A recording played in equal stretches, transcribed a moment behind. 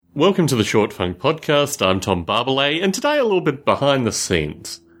Welcome to the Short Funk Podcast. I'm Tom Barbalet, and today a little bit behind the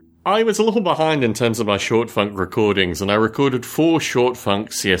scenes. I was a little behind in terms of my Short Funk recordings, and I recorded 4 Short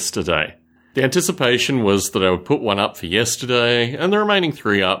Funks yesterday. The anticipation was that I would put one up for yesterday, and the remaining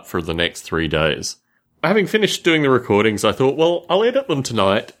 3 up for the next 3 days. Having finished doing the recordings, I thought, well, I'll edit them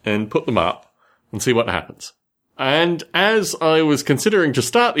tonight and put them up and see what happens. And as I was considering to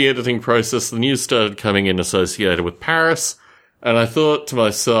start the editing process, the news started coming in associated with Paris, and I thought to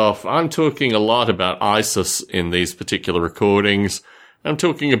myself, I'm talking a lot about ISIS in these particular recordings. I'm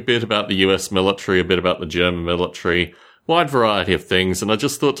talking a bit about the US military, a bit about the German military, wide variety of things, and I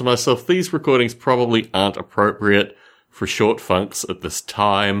just thought to myself, these recordings probably aren't appropriate for Short Funks at this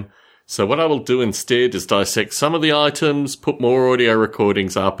time. So what I will do instead is dissect some of the items, put more audio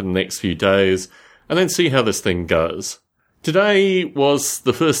recordings up in the next few days, and then see how this thing goes. Today was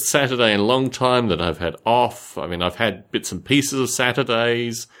the first Saturday in a long time that I've had off. I mean, I've had bits and pieces of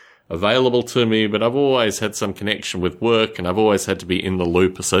Saturdays available to me, but I've always had some connection with work, and I've always had to be in the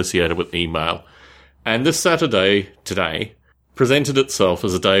loop associated with email. And this Saturday, today, presented itself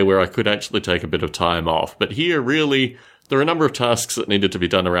as a day where I could actually take a bit of time off. But here, really, there are a number of tasks that needed to be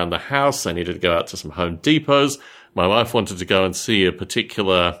done around the house. I needed to go out to some Home Depots. My wife wanted to go and see a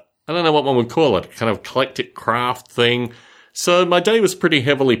particular, I don't know what one would call it, kind of eclectic craft thing. So my day was pretty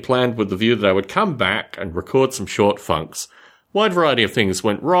heavily planned with the view that I would come back and record some Short Funks. Wide variety of things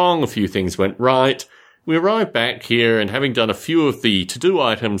went wrong, a few things went right. We arrived back here, and having done a few of the to-do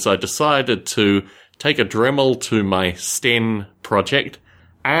items, I decided to take a Dremel to my Sten project,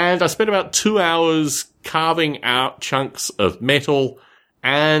 and I spent about 2 hours carving out chunks of metal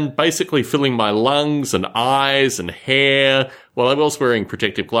and basically filling my lungs and eyes and hair while I was wearing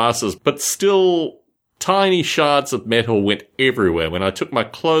protective glasses, but still tiny shards of metal went everywhere. When I took my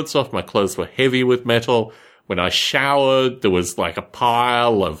clothes off, my clothes were heavy with metal. When I showered, there was like a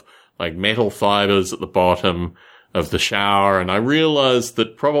pile of like metal fibers at the bottom of the shower, and I realized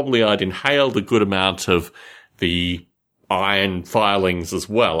that probably I'd inhaled a good amount of the iron filings as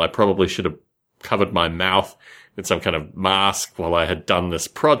well. I probably should have covered my mouth in some kind of mask while I had done this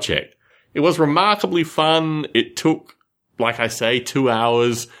project. It was remarkably fun. It took, like I say, 2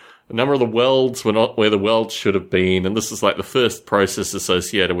 hours. A number of the welds were not where the welds should have been, and this is like the first process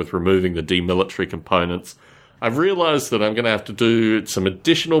associated with removing the demilitary components. I've realized that I'm going to have to do some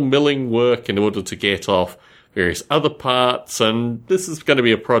additional milling work in order to get off various other parts, and this is going to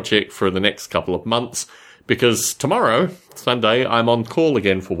be a project for the next couple of months, because tomorrow, Sunday, I'm on call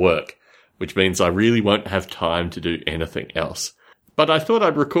again for work, which means I really won't have time to do anything else. But I thought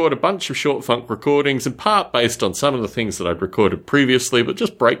I'd record a bunch of Short Funk recordings, in part based on some of the things that I'd recorded previously, but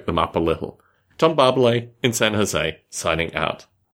just break them up a little. Tom Barbalet in San Jose, signing out.